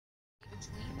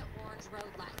orange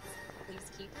road lights. Please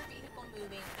keep your vehicle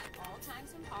moving at all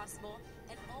times when possible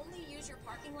and only use your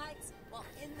parking lights while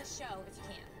in the show if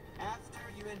you can. After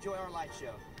you enjoy our light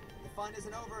show, the fun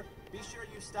isn't over. Be sure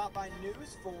you stop by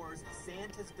News 4's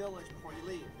Santa's Village before you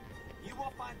leave. You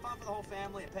will find fun for the whole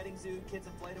family, a petting zoo, kids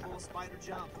inflatables, spider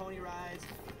jump, pony rides,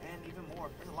 and even more.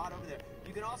 There's a lot over there.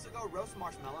 You can also go roast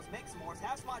marshmallows, make s'mores,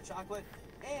 have some hot chocolate,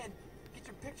 and get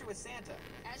your picture with Santa.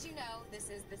 As you know,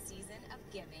 this is the season of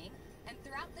giving, and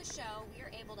throughout the show, we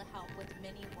are able to help with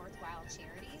many worthwhile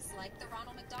charities like the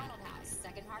Ronald McDonald House,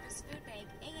 Second Harvest Food Bank,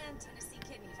 and Tennessee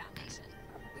Kidney Foundation.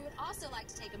 We would also like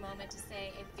to take a moment to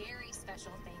say a very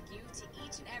special thank you to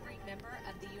each and every member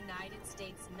of the United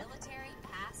States military,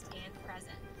 past and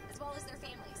present, as well as their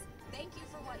families. Thank you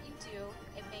for what you do.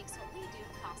 It makes what we do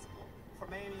possible.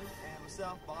 From Amy and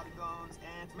myself, Bobby Bones,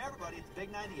 and from everybody at the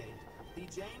Big 98, the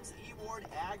James E. Ward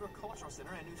Agricultural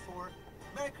Center and News 4,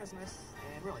 Merry Christmas,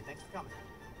 and really, thanks for coming.